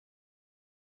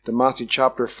to Matthew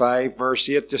chapter 5, verse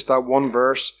 8, just that one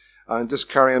verse. And just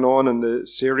carrying on in the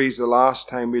series, the last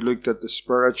time we looked at the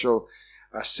spiritual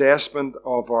assessment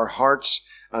of our hearts,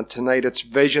 and tonight it's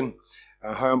vision.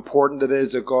 How important it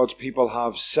is that God's people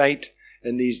have sight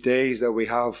in these days, that we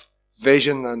have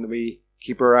vision and we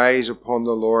keep our eyes upon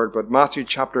the Lord. But Matthew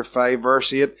chapter 5,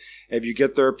 verse 8, if you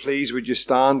get there, please, would you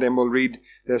stand, and we'll read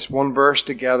this one verse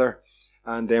together,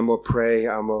 and then we'll pray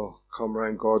and we'll come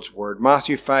around God's word.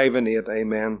 Matthew 5 and 8,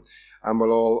 amen. And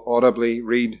we'll all audibly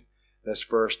read this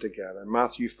verse together.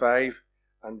 Matthew 5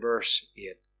 and verse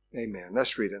 8. Amen.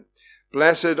 Let's read it.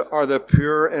 Blessed are the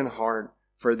pure in heart,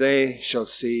 for they shall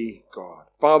see God.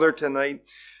 Father, tonight,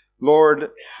 Lord,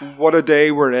 what a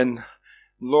day we're in.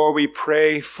 Lord, we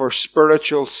pray for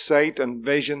spiritual sight and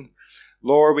vision.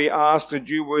 Lord, we ask that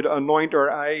you would anoint our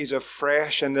eyes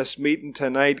afresh in this meeting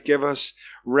tonight. Give us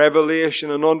revelation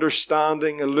and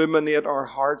understanding. Illuminate our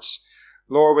hearts,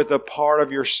 Lord, with the power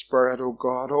of your Spirit, O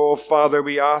God. Oh, Father,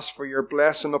 we ask for your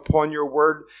blessing upon your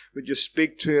word. Would you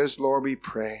speak to us, Lord, we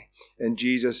pray. In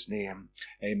Jesus' name,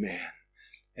 amen.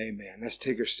 Amen. Let's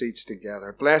take our seats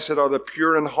together. Blessed are the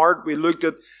pure in heart. We looked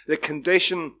at the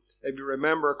condition, if you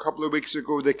remember a couple of weeks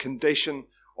ago, the condition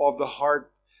of the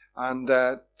heart. And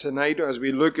tonight, as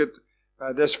we look at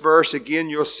this verse again,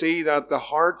 you'll see that the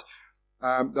heart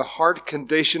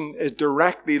condition is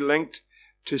directly linked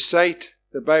to sight.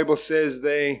 The Bible says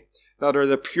they that are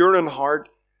the pure in heart,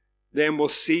 then will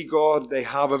see God. They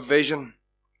have a vision.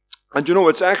 And you know,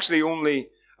 it's actually only,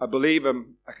 I believe,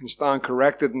 I can stand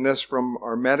corrected in this from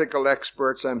our medical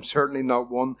experts. I'm certainly not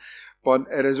one. But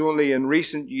it is only in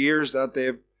recent years that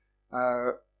they've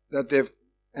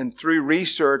and through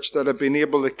research that have been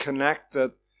able to connect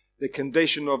that the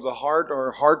condition of the heart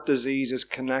or heart disease is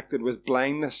connected with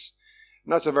blindness.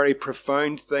 And that's a very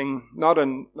profound thing, not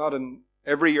in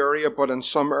every area, but in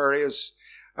some areas.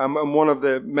 And one of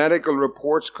the medical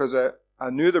reports, because I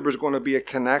knew there was going to be a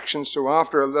connection, so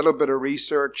after a little bit of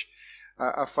research,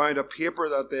 I found a paper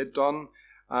that they'd done,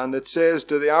 and it says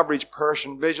to the average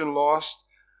person, vision loss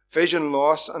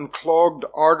and clogged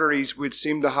arteries would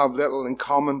seem to have little in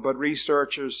common, but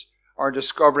researchers are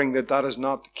discovering that that is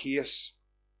not the case.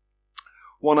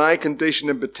 One eye condition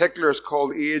in particular is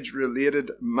called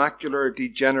age-related macular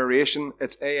degeneration.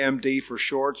 It's AMD for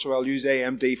short, so I'll use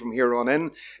AMD from here on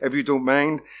in, if you don't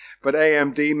mind. But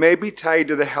AMD may be tied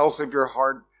to the health of your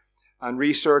heart. And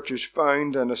researchers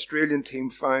found, an Australian team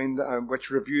found, which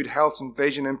reviewed health and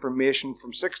vision information from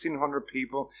 1,600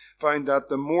 people, found that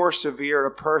the more severe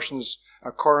a person's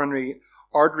coronary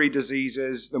artery disease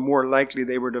is, the more likely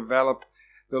they will develop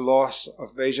the loss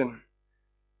of vision.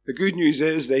 The good news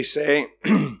is, they say,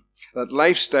 that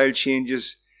lifestyle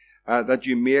changes that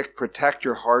you make protect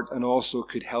your heart and also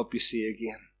could help you see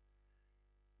again.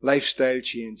 Lifestyle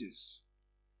changes.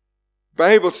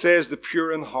 Bible says the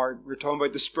pure in heart. We're talking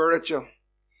about the spiritual.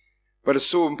 But it's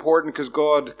so important because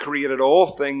God created all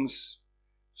things,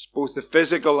 both the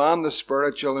physical and the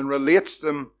spiritual, and relates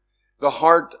them, the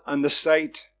heart and the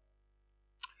sight.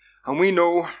 And we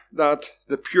know that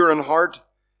the pure in heart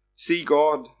see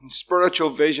God. And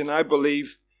spiritual vision, I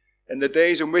believe, in the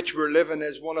days in which we're living,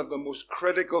 is one of the most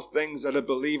critical things that a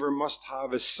believer must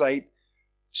have, is sight.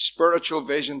 Spiritual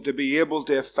vision, to be able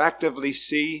to effectively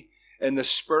see in the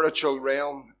spiritual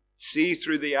realm, see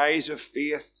through the eyes of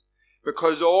faith.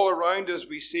 Because all around us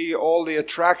we see all the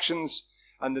attractions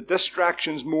and the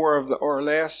distractions, more of the, or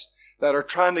less, that are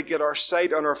trying to get our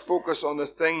sight and our focus on the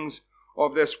things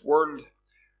of this world.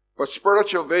 But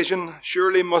spiritual vision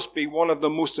surely must be one of the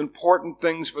most important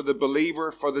things for the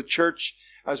believer, for the church,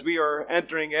 as we are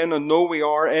entering in and know we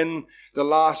are in the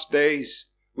last days.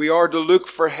 We are to look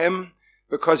for him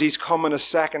because he's coming a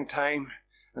second time.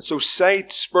 And so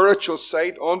sight, spiritual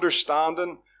sight,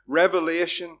 understanding,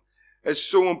 revelation is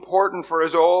so important for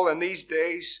us all in these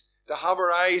days, to have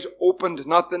our eyes opened,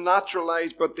 not the natural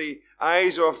eyes, but the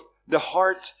eyes of the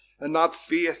heart and not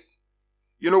faith.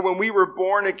 You know, when we were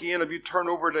born again, if you turn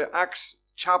over to Acts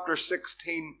chapter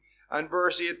 16 and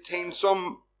verse 18,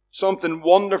 something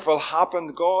wonderful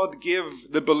happened. God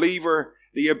gave the believer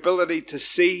the ability to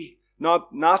see,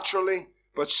 not naturally,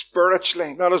 but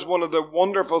spiritually. That is one of the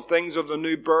wonderful things of the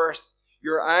new birth.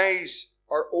 Your eyes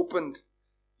are opened.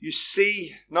 You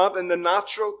see, not in the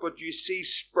natural, but you see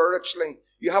spiritually.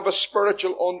 You have a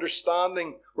spiritual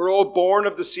understanding. We're all born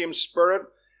of the same Spirit.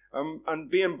 And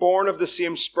being born of the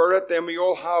same Spirit, then we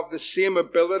all have the same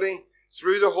ability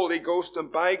through the Holy Ghost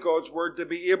and by God's Word to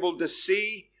be able to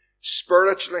see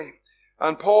spiritually.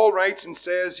 And Paul writes and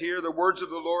says here the words of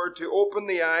the Lord, to open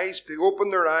their eyes,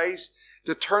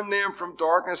 to turn them from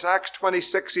darkness, Acts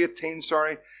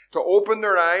 26:18, to open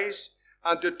their eyes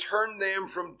and to turn them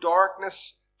from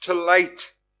darkness to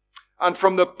light, and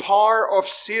from the power of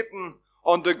Satan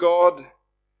unto God,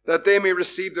 that they may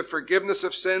receive the forgiveness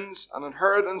of sins and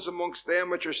inheritance amongst them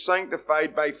which are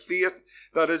sanctified by faith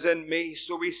that is in me.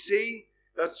 So we see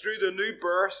that through the new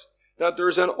birth, that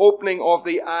there's an opening of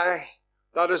the eye.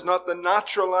 That is not the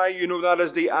natural eye, that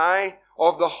is the eye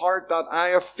of the heart, that eye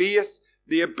of faith,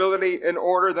 the ability in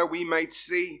order that we might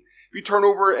see. If you turn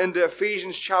over into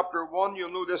Ephesians chapter 1,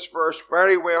 you'll know this verse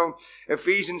very well.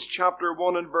 Ephesians chapter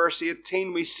 1 and verse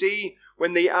 18, we see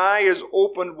when the eye is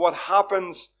opened, what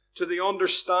happens to the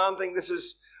understanding. This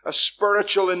is a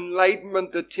spiritual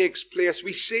enlightenment that takes place.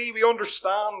 We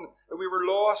understand that we were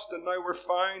lost and now we're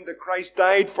found, that Christ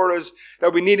died for us,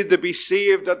 that we needed to be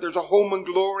saved, that there's a home in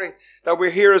glory, that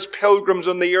we're here as pilgrims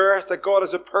on the earth, that God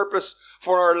has a purpose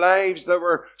for our lives, that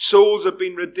our souls have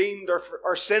been redeemed,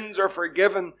 our sins are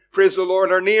forgiven, praise the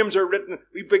Lord, our names are written.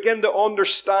 We begin to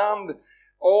understand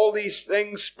all these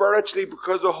things spiritually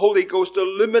because the Holy Ghost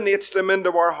illuminates them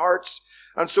into our hearts.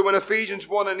 And so in Ephesians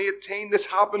 1 and 18, this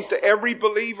happens to every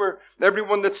believer,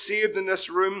 everyone that's saved in this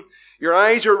room. Your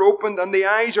eyes are opened and the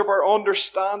eyes of our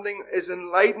understanding is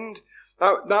enlightened.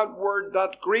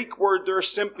 That Greek word there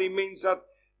simply means that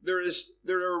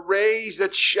there are rays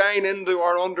that shine into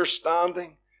our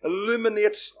understanding,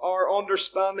 illuminates our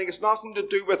understanding. It's nothing to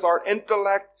do with our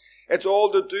intellect. It's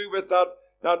all to do with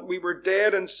that we were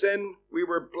dead in sin, we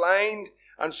were blind,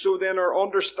 and so then our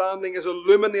understanding is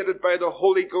illuminated by the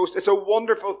Holy Ghost. It's a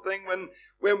wonderful thing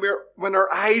when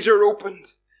our eyes are opened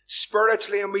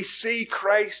spiritually and we see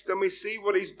Christ and we see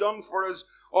what He's done for us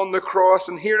on the cross.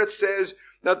 And here it says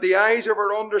that the eyes of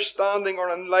our understanding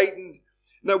are enlightened,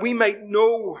 that we might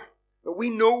know, that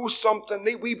we know something.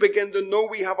 We begin to know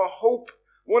we have a hope.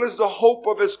 What is the hope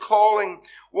of His calling?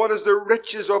 What is the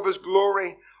riches of His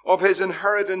glory, of His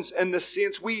inheritance in the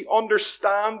saints? We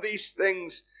understand these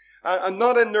things. And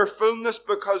not in their fullness,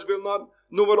 because we'll not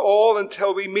know it all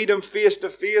until we meet Him face to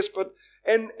face. But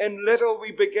in little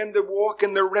we begin to walk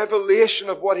in the revelation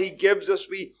of what He gives us.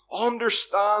 We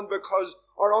understand because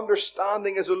our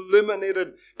understanding is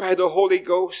illuminated by the Holy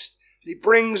Ghost. He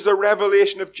brings the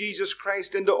revelation of Jesus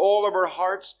Christ into all of our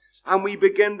hearts, and we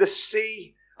begin to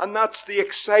see. And that's the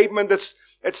excitement.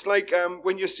 It's like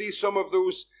when you see some of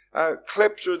those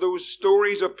clips or those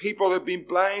stories of people who have been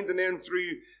blind, and then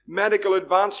through medical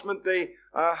advancement they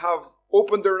have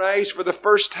opened their eyes for the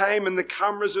first time, and the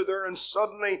cameras are there, and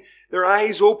suddenly their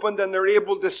eyes opened and they're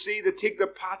able to see. They take the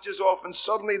patches off and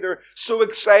suddenly they're so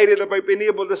excited about being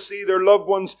able to see their loved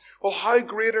ones. Well, how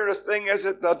greater a thing is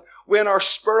it that when our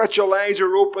spiritual eyes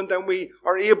are opened and we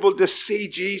are able to see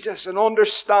Jesus and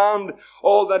understand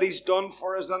all that He's done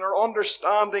for us, and our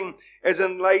understanding is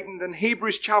enlightened. In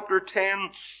Hebrews chapter 10,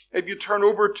 if you turn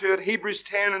over to it, Hebrews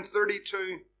 10 and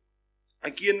 32,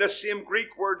 again, this same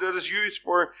Greek word that is used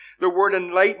for the word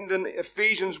enlightened in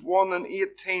Ephesians 1 and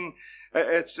 18,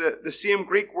 it's the same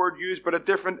Greek word used, but a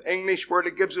different English word.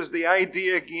 It gives us the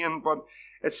idea again. But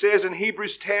it says in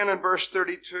Hebrews 10 and verse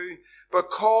 32, "But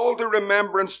call to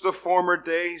remembrance the former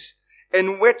days,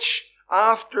 in which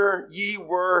after ye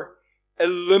were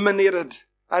illuminated."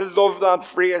 I love that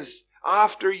phrase,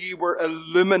 after ye were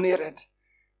illuminated.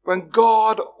 When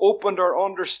God opened our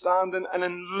understanding and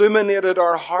illuminated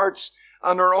our hearts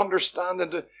and our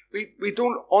understanding, we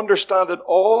don't understand it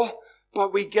all,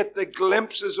 but we get the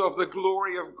glimpses of the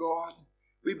glory of God.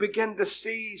 We begin to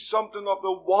see something of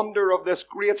the wonder of this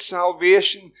great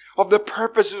salvation, of the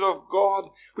purposes of God.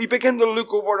 We begin to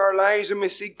look over our lives and we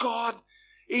see, God,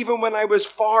 even when I was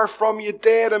far from you,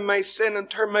 dead in my sin and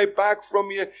turned my back from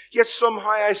you, yet somehow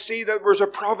I see that there was a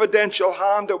providential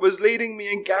hand that was leading me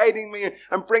and guiding me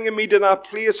and bringing me to that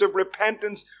place of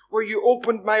repentance where you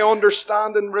opened my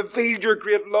understanding, revealed your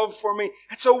great love for me.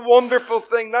 It's a wonderful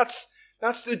thing. That's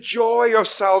the joy of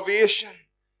salvation.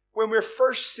 When we're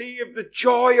first saved, the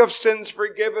joy of sins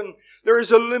forgiven, there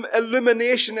is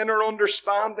illumination in our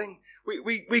understanding.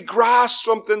 We grasp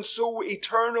something so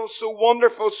eternal, so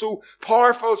wonderful, so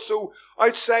powerful, so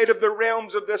outside of the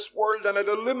realms of this world, and it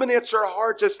illuminates our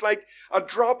hearts. It's like a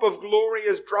drop of glory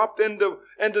is dropped into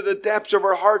the depths of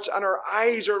our hearts, and our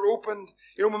eyes are opened.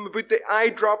 You know, when we put the eye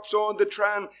drops on to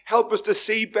try and help us to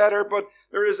see better, but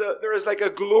there is like a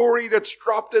glory that's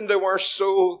dropped into our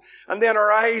soul, and then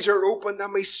our eyes are opened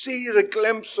and we see the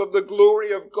glimpse of the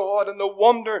glory of God and the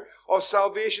wonder of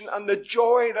salvation and the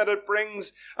joy that it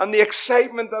brings and the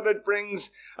excitement that it brings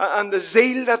and the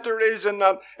zeal that there is in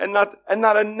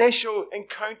that initial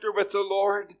encounter with the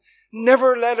Lord.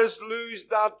 Never let us lose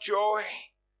that joy,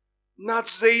 that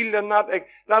zeal and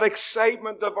that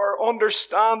excitement of our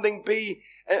understanding being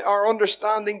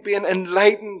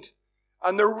enlightened.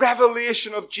 And the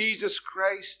revelation of Jesus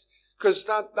Christ because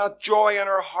that joy in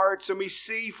our hearts, and we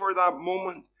see for that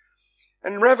moment.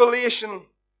 In Revelation,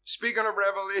 speaking of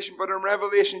Revelation, but in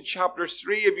Revelation chapter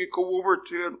 3, if you go over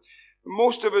to it,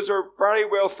 most of us are very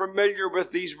well familiar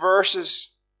with these verses.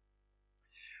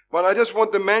 But I just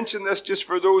want to mention this just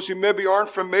for those who maybe aren't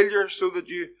familiar, so that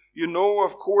you know,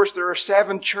 of course, there are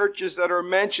 7 churches that are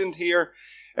mentioned here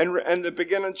in the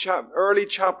beginning, early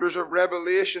chapters of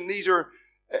Revelation. These are,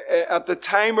 at the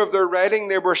time of their writing,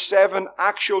 there were 7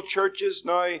 actual churches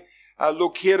now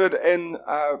located in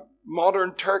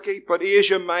modern Turkey, but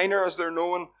Asia Minor as they're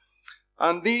known.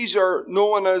 And these are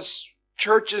known as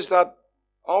churches that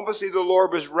obviously the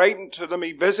Lord was writing to them.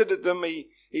 He visited them, He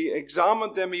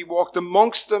examined them, He walked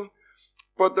amongst them.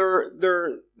 But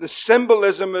the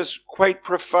symbolism is quite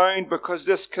profound, because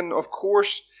this can, of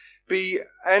course, be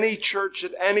any church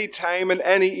at any time in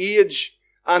any age.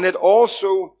 And it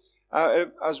also,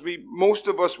 as most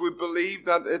of us would believe,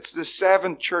 that it's the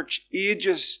 7 church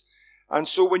ages. And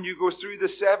so when you go through the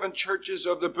 7 churches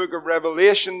of the book of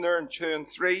Revelation there in 2 and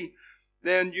 3,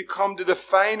 then you come to the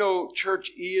final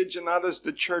church age, and that is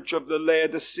the church of the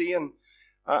Laodicean.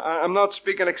 I'm not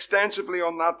speaking extensively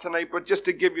on that tonight, but just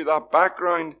to give you that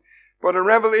background. But in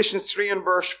Revelation 3 and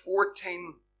verse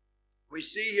 14, we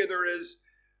see here there is,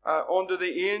 unto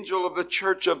the angel of the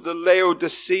church of the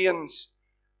Laodiceans,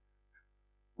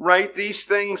 write these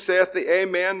things, saith the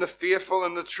Amen, the faithful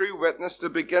and the true witness, the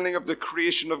beginning of the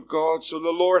creation of God. So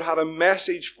the Lord had a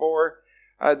message for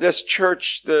this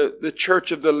church, the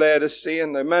church of the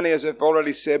Laodicean. Now, many, as I've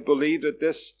already said, believe that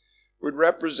this would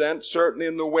represent, certainly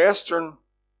in the Western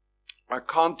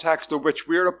context of which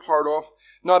we're a part of,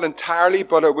 not entirely,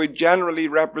 but it would generally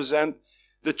represent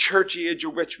the church age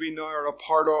of which we now are a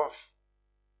part of.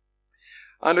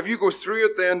 And if you go through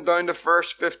it then down to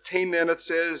verse 15, then it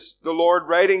says, the Lord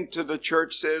writing to the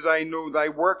church says, I know thy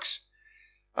works.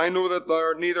 I know that thou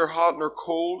art neither hot nor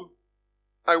cold.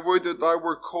 I would that thou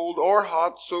wert cold or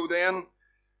hot. So then,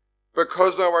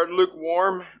 because thou art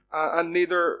lukewarm and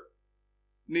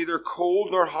neither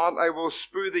cold nor hot, I will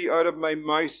spew thee out of my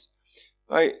mouth.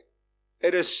 Now,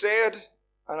 it is said,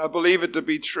 and I believe it to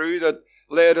be true, that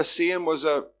Laodicean was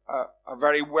a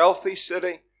very wealthy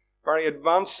city, very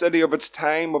advanced city of its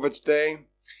time, of its day.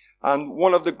 And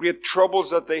one of the great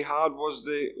troubles that they had was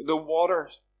the water.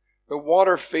 The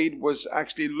water feed was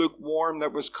actually lukewarm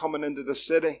that was coming into the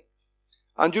city.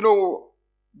 And you know,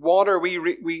 water,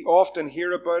 we often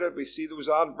hear about it. We see those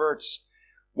adverts.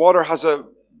 Water has a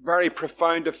very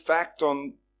profound effect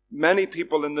on many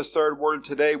people in the third world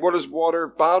today. What is water?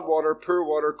 Bad water, poor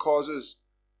water causes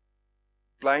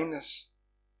blindness.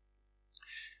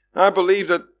 I believe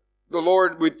that the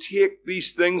Lord would take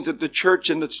these things that the church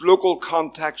in its local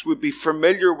context would be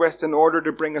familiar with in order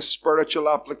to bring a spiritual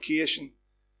application.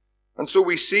 And so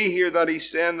we see here that He's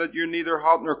saying that you're neither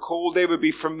hot nor cold. They would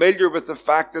be familiar with the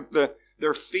fact that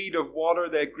their feed of water,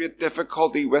 they had great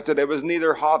difficulty with it. It was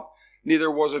neither hot, neither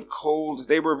was it cold.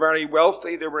 They were very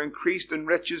wealthy. They were increased in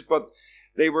riches, but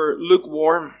they were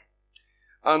lukewarm.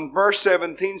 And verse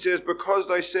 17 says, because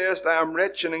thou sayest, I am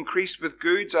rich and increased with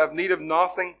goods, I have need of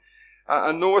nothing,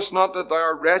 and knowest not that thou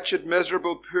art wretched,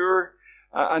 miserable, poor.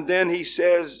 And then he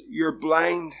says, you're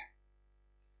blind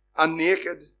and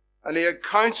naked. And he had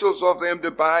counsels of them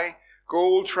to buy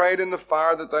gold tried in the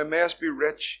fire, that thou mayest be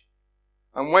rich,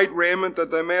 and white raiment, that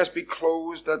thou mayest be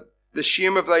clothed, that the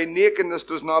shame of thy nakedness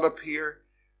does not appear.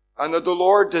 And that the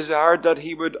Lord desired that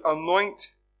He would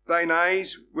anoint thine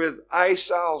eyes with eye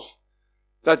salve,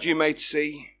 that you might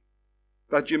see.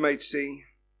 That you might see.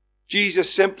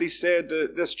 Jesus simply said to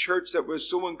this church that was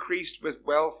so increased with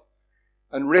wealth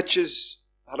and riches,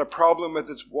 had a problem with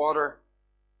its water,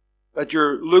 that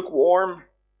you're lukewarm,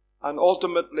 and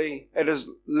ultimately it has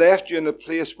left you in a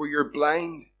place where you're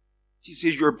blind. He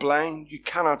says you're blind, you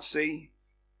cannot see.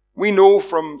 We know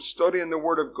from studying the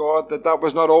Word of God that that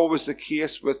was not always the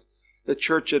case with the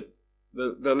church at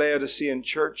the Laodicean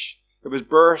church. It was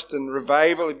birthed in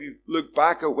revival. If you look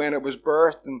back at when it was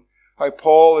birthed and how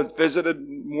Paul had visited,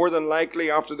 more than likely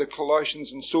after the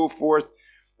Colossians and so forth,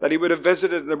 that he would have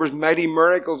visited. There was mighty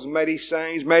miracles, mighty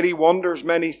signs, mighty wonders,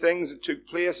 many things that took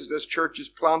place as this church is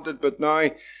planted. But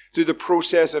now, through the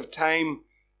process of time,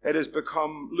 it has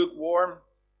become lukewarm.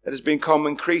 It has become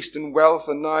increased in wealth.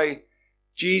 And now,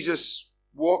 Jesus,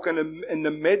 walking in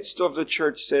the midst of the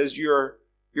church, says, you're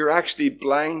actually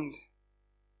blind.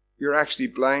 You're actually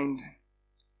blind.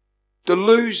 To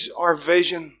lose our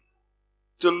vision.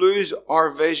 To lose our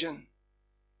vision.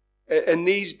 In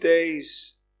these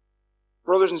days,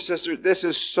 brothers and sisters, this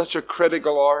is such a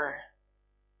critical hour.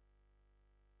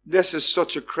 This is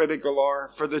such a critical hour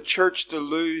for the church to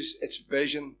lose its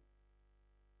vision.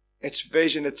 its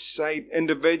vision, its sight,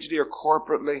 individually or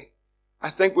corporately, I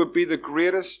think would be the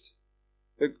greatest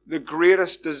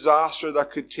disaster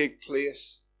that could take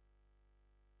place.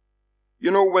 You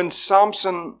know, when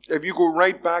Samson, if you go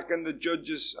right back in the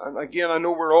Judges, and again, I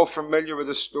know we're all familiar with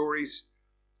the stories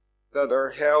that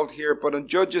are held here, but in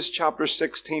Judges chapter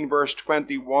 16, verse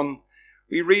 21,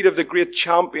 we read of the great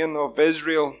champion of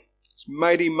Israel, this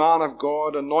mighty man of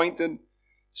God, anointed,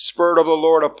 Spirit of the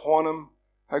Lord upon him,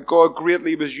 how God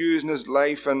greatly was using his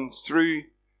life, and through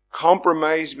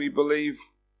compromise, we believe,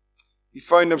 he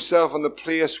found himself in the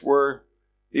place where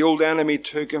the old enemy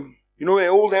took him. You know, the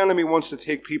old enemy wants to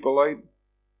take people out.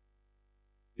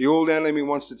 The old enemy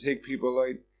wants to take people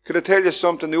out. Could I tell you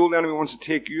something? The old enemy wants to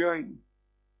take you out.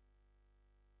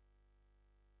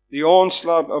 The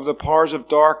onslaught of the powers of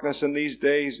darkness in these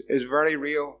days is very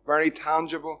real, very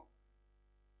tangible.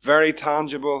 Very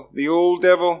tangible. The old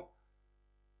devil,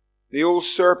 the old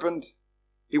serpent,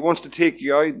 he wants to take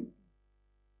you out. And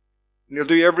he'll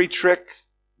do every trick,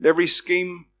 every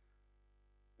scheme,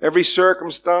 every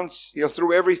circumstance. He'll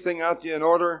throw everything at you in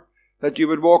order that you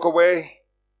would walk away.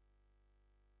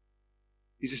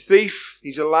 He's a thief.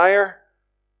 He's a liar.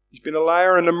 He's been a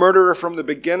liar and a murderer from the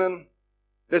beginning.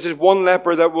 This is one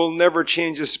leper that will never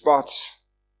change his spots.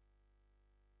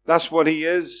 That's what he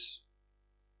is.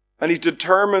 And he's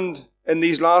determined in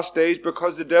these last days,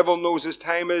 because the devil knows his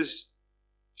time is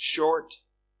short.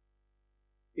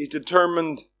 He's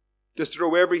determined to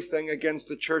throw everything against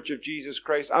the church of Jesus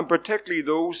Christ, and particularly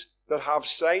those that have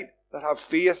sight, that have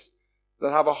faith,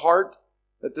 that have a heart,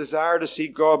 that desire to see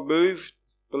God move,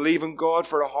 believe in God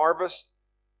for a harvest,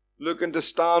 looking to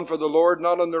stand for the Lord,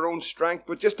 not on their own strength,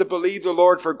 but just to believe the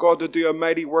Lord for God to do a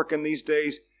mighty work in these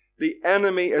days. The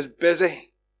enemy is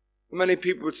busy. Many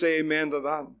people would say amen to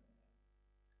that.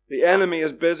 The enemy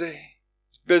is busy.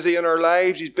 He's busy in our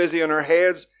lives. He's busy in our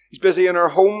heads. He's busy in our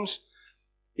homes.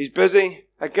 He's busy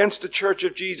against the church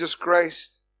of Jesus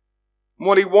Christ. And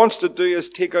what he wants to do is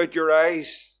take out your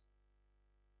eyes.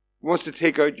 He wants to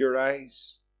take out your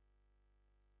eyes.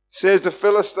 It says the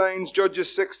Philistines,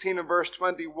 Judges 16 and verse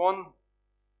 21. It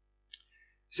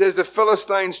says the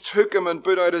Philistines took him and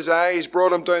put out his eyes,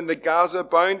 brought him down to Gaza,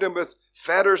 bound him with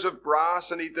fetters of brass,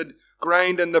 and he did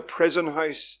grind in the prison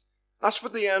house. That's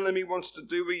what the enemy wants to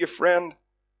do with you, friend.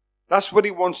 That's what he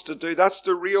wants to do. That's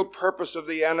the real purpose of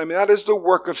the enemy. That is the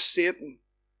work of Satan.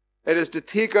 It is to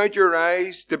take out your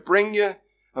eyes, to bring you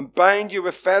and bind you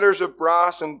with fetters of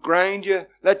brass and grind you,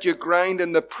 let you grind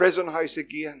in the prison house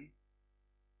again.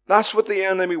 That's what the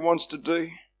enemy wants to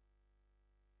do.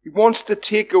 He wants to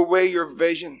take away your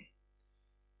vision.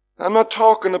 I'm not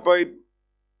talking about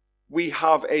we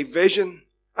have a vision.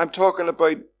 I'm talking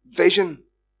about vision.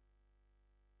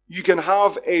 You can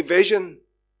have a vision,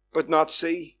 but not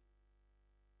see.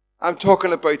 I'm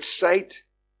talking about sight.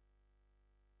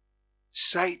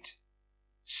 Sight.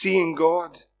 Seeing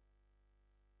God.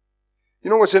 You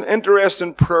know, it's an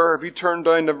interesting prayer. If you turn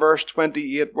down to verse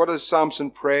 28, what does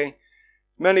Samson pray?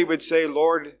 Many would say,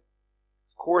 Lord,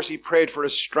 of course he prayed for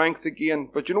his strength again.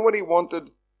 But you know what he wanted?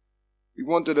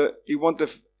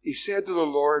 He said to the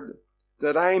Lord,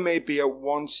 that I may be at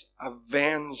once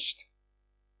avenged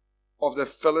of the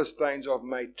Philistines of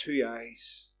my two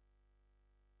eyes.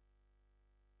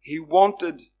 He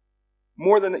wanted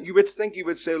more than that. You would think he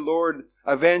would say, Lord,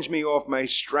 avenge me of my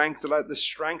strength, the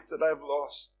strength that I've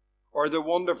lost, or the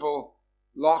wonderful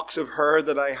locks of hair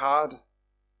that I had.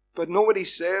 But know what he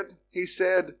said? He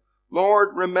said,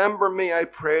 Lord, remember me, I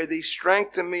pray thee.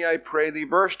 Strengthen me, I pray thee.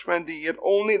 Verse 28,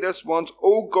 only this once,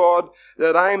 O God,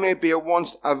 that I may be at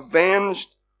once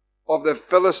avenged of the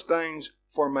Philistines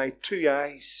for my two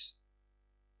eyes.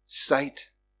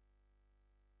 Sight.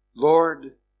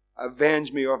 Lord,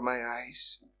 avenge me of my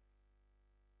eyes.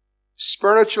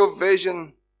 Spiritual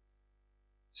vision,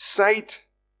 sight,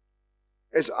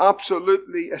 is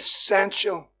absolutely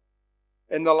essential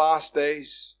in the last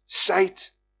days.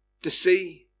 Sight, to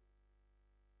see.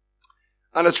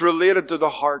 And it's related to the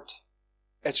heart.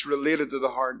 It's related to the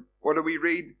heart. What do we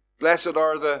read? Blessed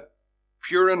are the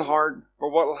pure in heart, for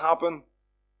what will happen?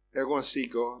 They're going to see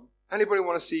God. Anybody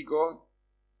want to see God?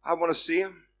 I want to see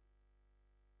Him.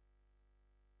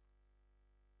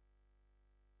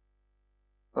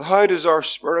 But how does our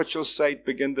spiritual sight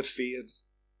begin to fade?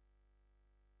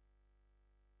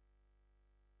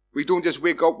 We don't just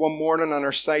wake up one morning and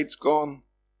our sight's gone.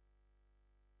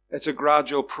 It's a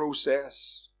gradual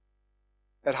process.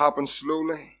 It happens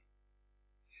slowly.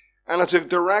 And it's a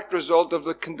direct result of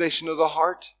the condition of the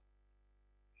heart.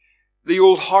 The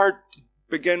old heart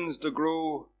begins to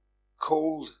grow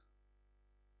cold.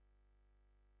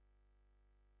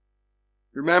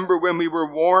 Remember when we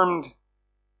were warmed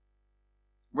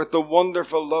with the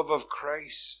wonderful love of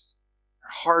Christ.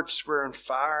 Our hearts were on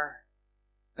fire.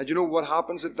 And you know what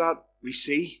happens at that? We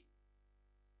see.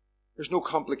 There's no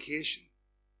complication.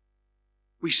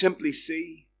 We simply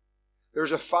see.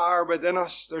 There's a fire within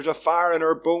us. There's a fire in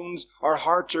our bones. Our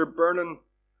hearts are burning.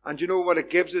 And you know what it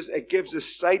gives us? It gives us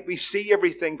sight. We see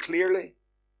everything clearly.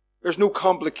 There's no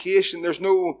complication.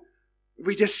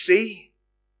 We just see.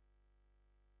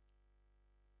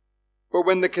 But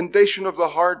when the condition of the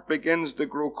heart begins to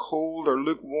grow cold or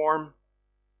lukewarm,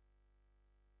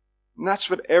 and that's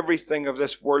what everything of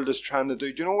this world is trying to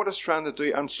do. Do you know what it's trying to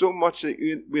do? And so much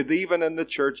that with even in the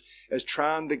church is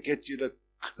trying to get you to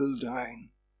cool down.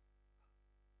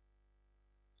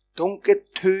 Don't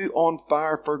get too on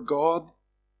fire for God.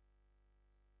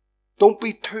 Don't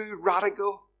be too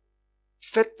radical.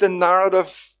 Fit the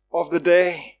narrative of the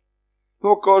day. You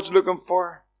know what God's looking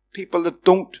for? People that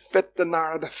don't fit the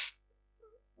narrative.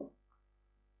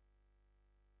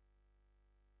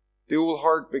 The old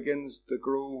heart begins to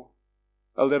grow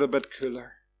a little bit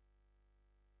cooler.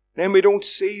 Then we don't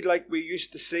see like we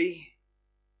used to see.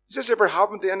 Has this ever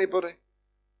happened to anybody?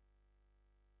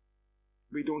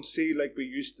 We don't see like we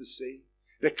used to see.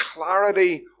 The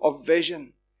clarity of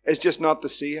vision is just not the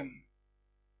same.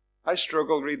 I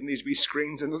struggle reading these wee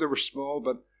screens. I know they were small,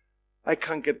 but I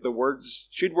can't get the words.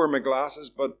 Should wear my glasses,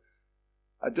 but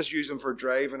I just use them for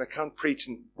driving. I can't preach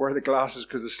and wear the glasses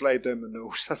because they slide down my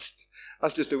nose.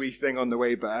 That's just a wee thing on the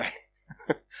way by.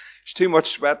 There's too much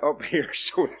sweat up here,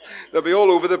 so they'll be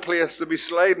all over the place. They'll be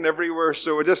sliding everywhere.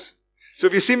 So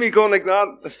if you see me going like that,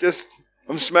 it's just,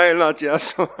 I'm smiling at you.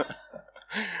 So.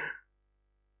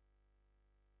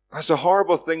 It's a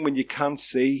horrible thing when you can't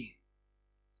see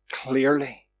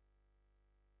clearly.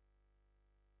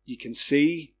 You can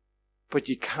see, but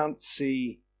you can't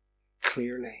see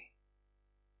clearly.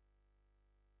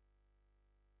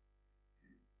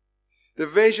 The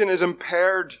vision is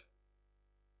impaired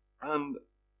and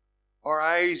our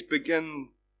eyes begin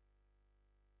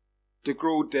to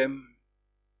grow dim.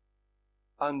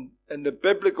 And in the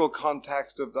biblical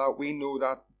context of that, we know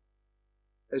that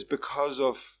is because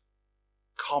of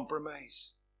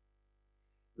compromise.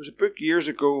 There's a book years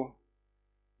ago,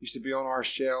 used to be on our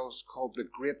shelves, called The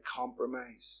Great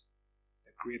Compromise.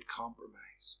 The Great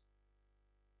Compromise.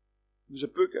 It was a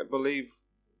book, I believe,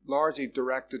 largely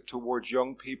directed towards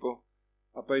young people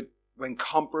about when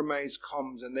compromise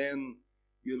comes and then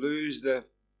you lose the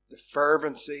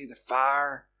fervency, the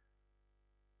fire,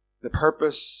 the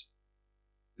purpose,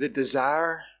 the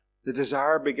desire. The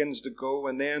desire begins to go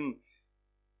and then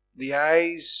the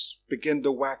eyes begin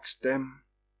to wax dim.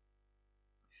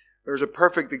 There's a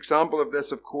perfect example of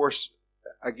this, of course.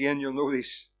 Again, you'll know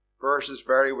these verses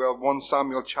very well. 1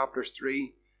 Samuel chapter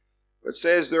 3. It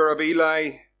says there of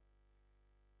Eli,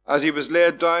 as he was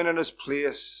laid down in his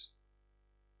place,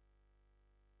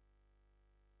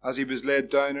 it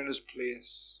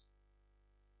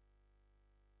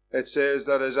says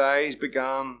that his eyes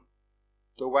began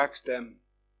to wax dim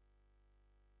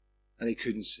and he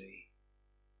couldn't see.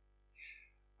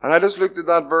 And I just looked at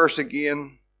that verse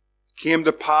again. Came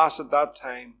to pass at that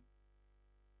time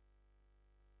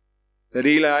that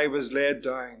Eli was laid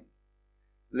down.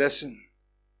 Listen,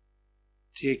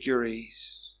 take your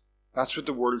ease. That's what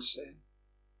the word said.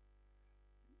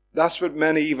 That's what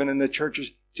many even in the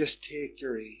churches, just take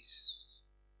your ease.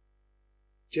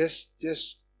 Just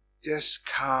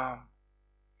calm.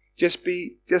 Just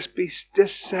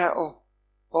settle.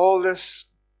 All this,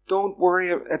 don't worry.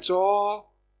 It's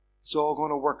all going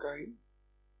to work out.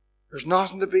 There's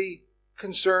nothing to be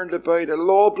concerned about.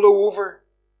 It'll all blow over.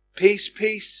 Peace,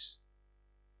 peace.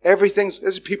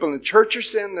 This people in the church are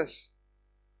saying this.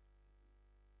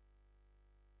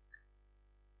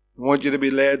 I want you to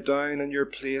be laid down in your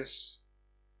place.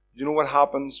 You know what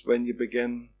happens when you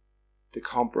begin to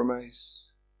compromise?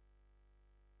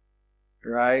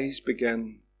 Your eyes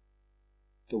begin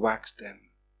to wax dim.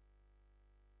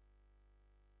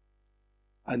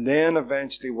 And then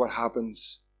eventually what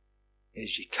happens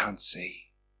is you can't see.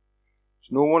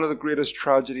 You know, one of the greatest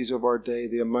tragedies of our day,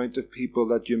 the amount of people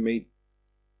that you meet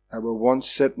that were once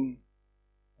sitting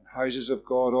in houses of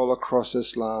God all across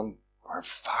this land are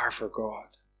far for God.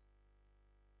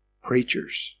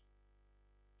 Preachers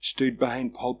stood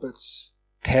behind pulpits,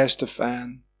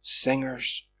 testifying,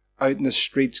 singers out in the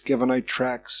streets giving out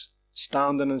tracts,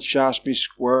 standing in Shaftesbury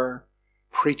Square,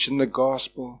 preaching the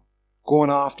gospel, going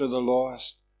after the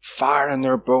lost, fire in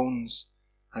their bones.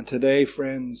 And today,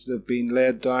 friends, they've been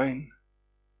laid down.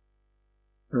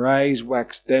 Their eyes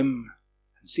wax dim.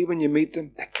 And see, when you meet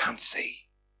them, they can't see.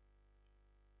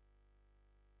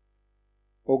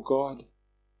 Oh God,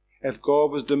 if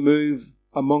God was to move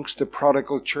amongst the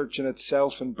prodigal church in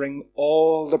itself and bring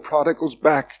all the prodigals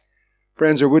back,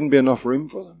 friends, there wouldn't be enough room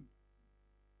for them.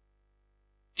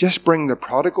 Just bring the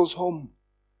prodigals home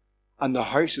and the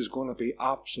house is going to be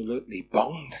absolutely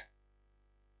bunged.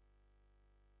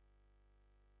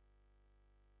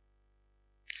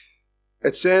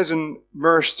 It says in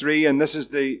verse 3, and this is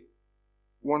the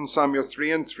 1 Samuel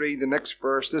 3 and 3, the next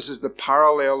verse, this is the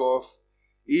parallel of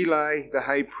Eli, the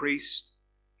high priest,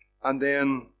 and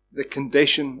then the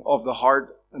condition of the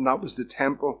heart, and that was the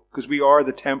temple, because we are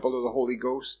the temple of the Holy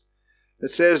Ghost. It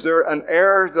says there, and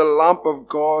ere the lamp of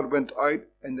God went out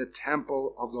in the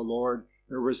temple of the Lord,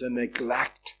 there was a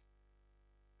neglect.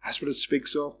 That's what it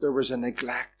speaks of. There was a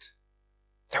neglect.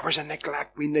 There was a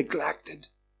neglect. We neglected.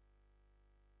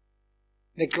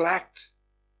 Neglect.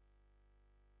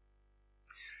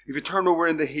 If you turn over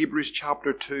into Hebrews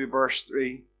chapter 2, verse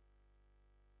 3,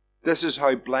 this is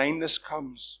how blindness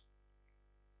comes.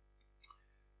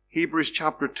 Hebrews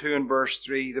chapter 2 and verse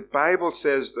 3, the Bible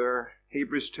says there,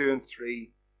 Hebrews 2 and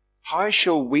 3, how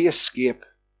shall we escape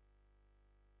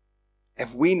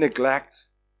if we neglect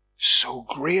so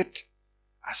great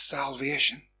a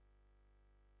salvation?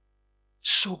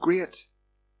 So great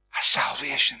a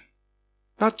salvation.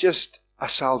 Not just a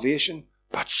salvation,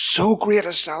 but so great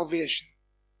a salvation.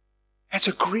 It's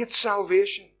a great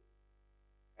salvation.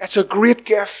 It's a great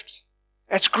gift.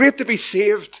 It's great to be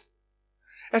saved.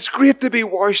 It's great to be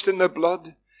washed in the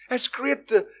blood. It's great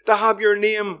to have your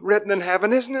name written in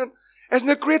heaven, isn't it? Isn't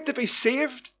it great to be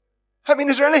saved? I mean,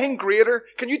 is there anything greater?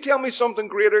 Can you tell me something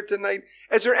greater tonight?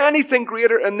 Is there anything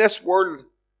greater in this world?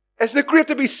 Isn't it great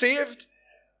to be saved?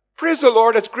 Praise the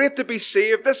Lord, it's great to be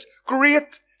saved. This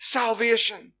great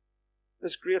salvation.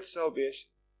 This great salvation.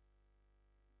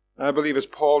 I believe it's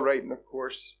Paul writing, of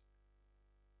course.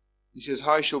 He says,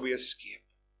 how shall we escape?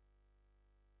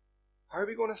 How are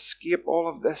we going to escape all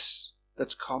of this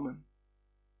that's coming?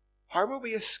 How will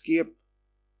we escape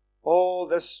all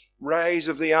this rise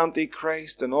of the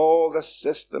Antichrist and all this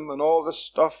system and all this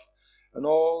stuff and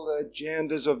all the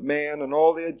agendas of men and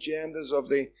all the agendas of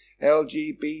the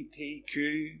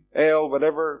LGBTQL,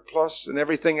 whatever, plus and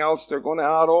everything else they're going to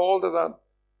add all to that?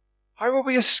 How will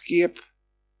we escape?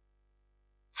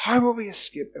 How will we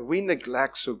escape if we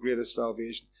neglect so great a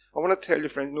salvation? I want to tell you,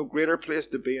 friends, no greater place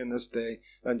to be in this day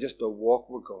than just to walk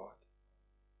with God.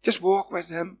 Just walk with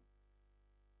Him.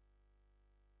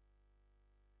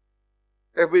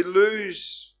 If we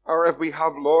lose or if we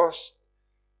have lost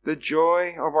the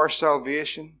joy of our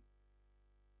salvation,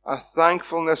 a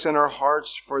thankfulness in our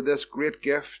hearts for this great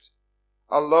gift,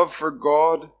 a love for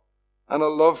God and a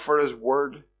love for His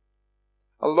Word,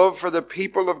 a love for the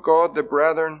people of God, the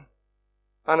brethren,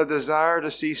 and a desire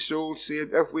to see souls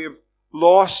saved, if we have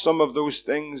lost some of those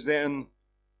things, then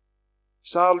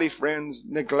sadly, friends,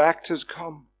 neglect has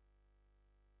come.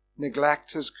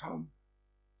 Neglect has come.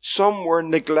 Somewhere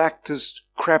neglect has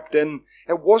crept in.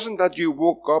 It wasn't that you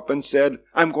woke up and said,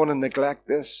 I'm going to neglect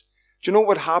this. Do you know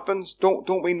what happens?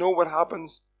 Don't we know what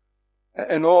happens?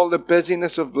 In all the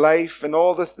busyness of life and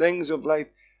all the things of life.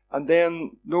 And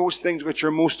then those things which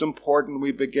are most important,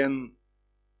 we begin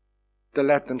to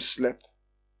let them slip.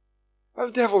 Well,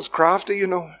 the devil's crafty, you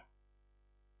know.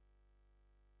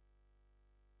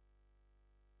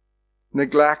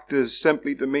 Neglect is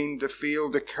simply to mean to fail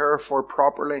to care for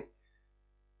properly.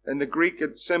 In the Greek,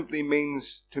 it simply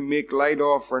means to make light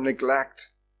of or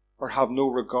neglect or have no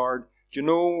regard. Do you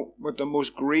know what the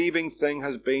most grieving thing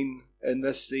has been in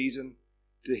this season?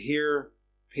 To hear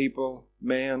people,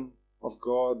 men of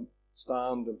God,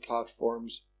 stand on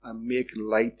platforms and make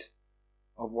light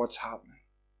of what's happening.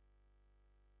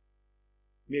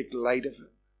 Make light of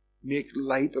it. Make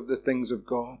light of the things of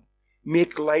God.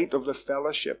 Make light of the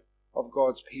fellowship of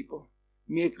God's people.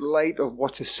 Make light of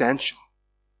what's essential.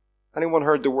 Anyone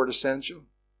heard the word essential?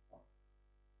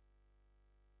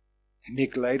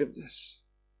 Make light of this.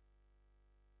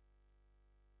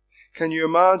 Can you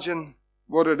imagine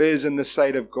what it is in the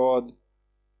sight of God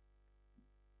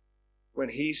when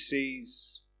He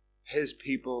sees His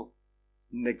people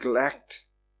neglect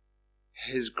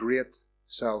His great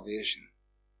salvation?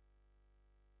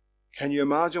 Can you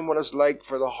imagine what it's like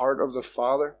for the heart of the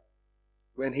Father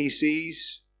when He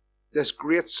sees this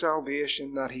great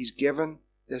salvation that He's given,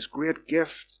 this great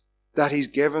gift that He's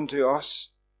given to us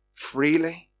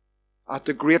freely at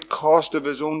the great cost of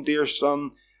His own dear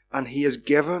Son, and He has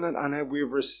given it and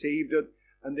we've received it,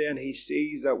 and then He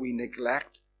sees that we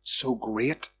neglect so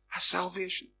great a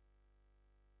salvation.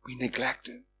 We neglect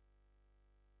it.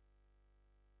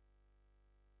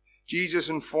 Jesus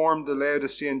informed the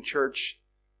Laodicean church,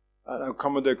 and I'll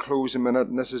come to a close in a minute,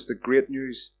 and this is the great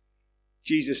news.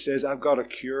 Jesus says, I've got a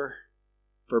cure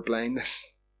for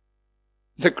blindness?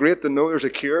 Isn't it great to know there's a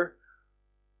cure?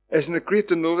 Isn't it great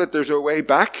to know that there's a way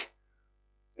back?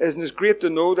 Isn't it great to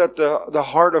know that the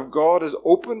heart of God is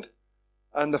opened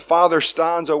and the Father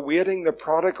stands awaiting the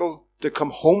prodigal to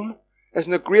come home?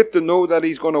 Isn't it great to know that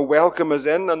He's going to welcome us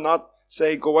in and not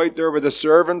say, go out there with the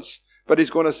servants, but He's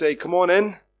going to say, come on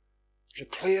in. There's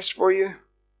a place for you.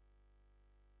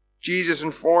 Jesus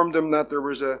informed them that there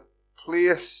was a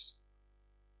place,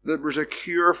 that there was a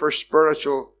cure for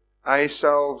spiritual eye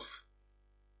salve.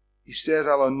 He said,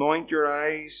 I'll anoint your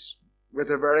eyes with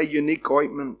a very unique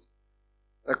ointment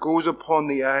that goes upon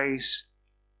the eyes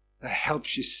that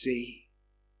helps you see.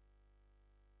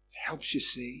 It helps you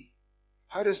see.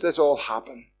 How does this all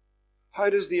happen? How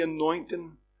does the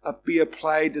anointing be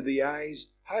applied to the eyes?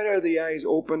 How are the eyes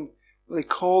opened? Well, He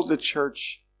called the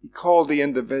church, He called the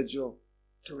individual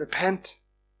to repent.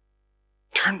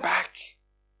 Turn back.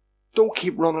 Don't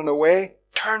keep running away.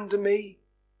 Turn to me.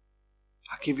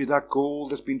 I'll give you that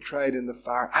gold that's been tried in the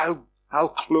fire. I'll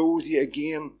clothe you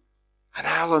again, and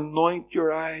I'll anoint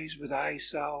your eyes with eye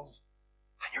salve,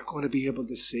 and you're going to be able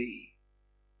to see.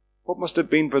 What must have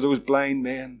been for those blind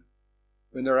men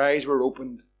when their eyes were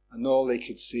opened and all they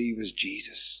could see was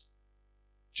Jesus?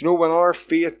 Do you know, when our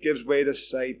faith gives way to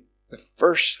sight, the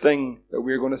first thing that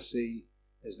we're going to see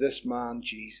is this man,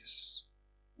 Jesus.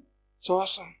 It's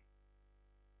awesome.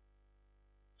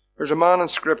 There's a man in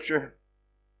Scripture,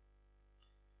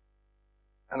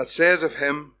 and it says of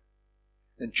him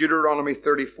in Deuteronomy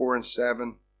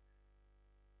 34:7,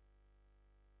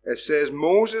 it says,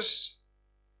 Moses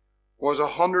was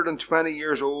 120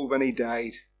 years old when he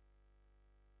died.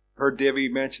 Heard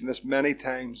David mention this many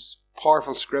times.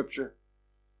 Powerful Scripture.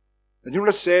 And you know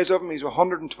what it says of him? He's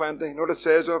 120. You know what it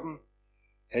says of him?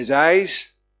 His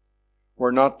eyes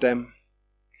were not dim.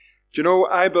 Do you know,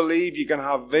 I believe you can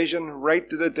have vision right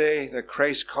to the day that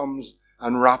Christ comes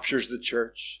and raptures the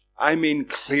church. I mean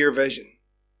clear vision.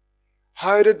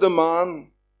 How did the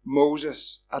man,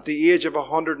 Moses, at the age of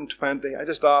 120, I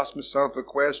just asked myself a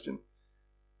question.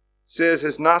 It says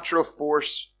his natural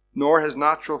force, nor his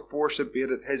natural force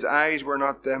abated. His eyes were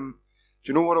not dim. Do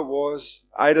you know what it was?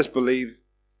 I just believe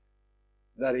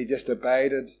that he just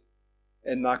abided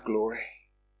in that glory.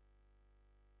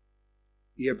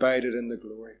 He abided in the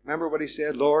glory. Remember what he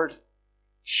said? Lord,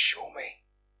 show me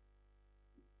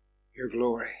your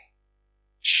glory.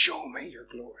 Show me your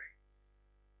glory.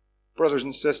 Brothers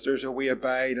and sisters, if we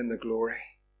abide in the glory,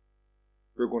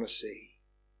 we're going to see.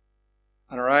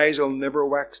 And our eyes will never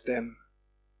wax dim,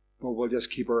 but we'll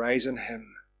just keep our eyes on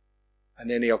Him. And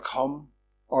then He'll come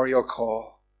or He'll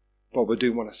call. But we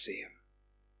do want to see Him.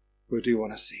 We do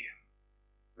want to see Him.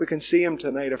 We can see Him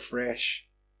tonight afresh.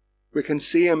 We can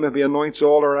see Him if He anoints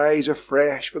all our eyes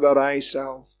afresh with that eye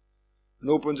salve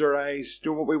and opens our eyes.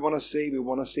 Do what we want to see. We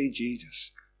want to see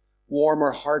Jesus. Warm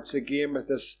our hearts again with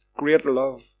this great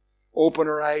love. Open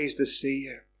our eyes to see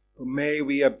You. But may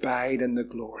we abide in the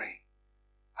glory.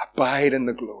 Abide in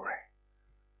the glory.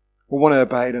 We want to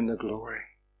abide in the glory.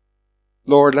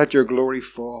 Lord, let Your glory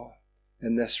fall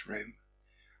in this room.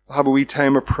 We'll have a wee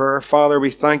time of prayer. Father, we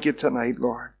thank You tonight,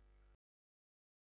 Lord.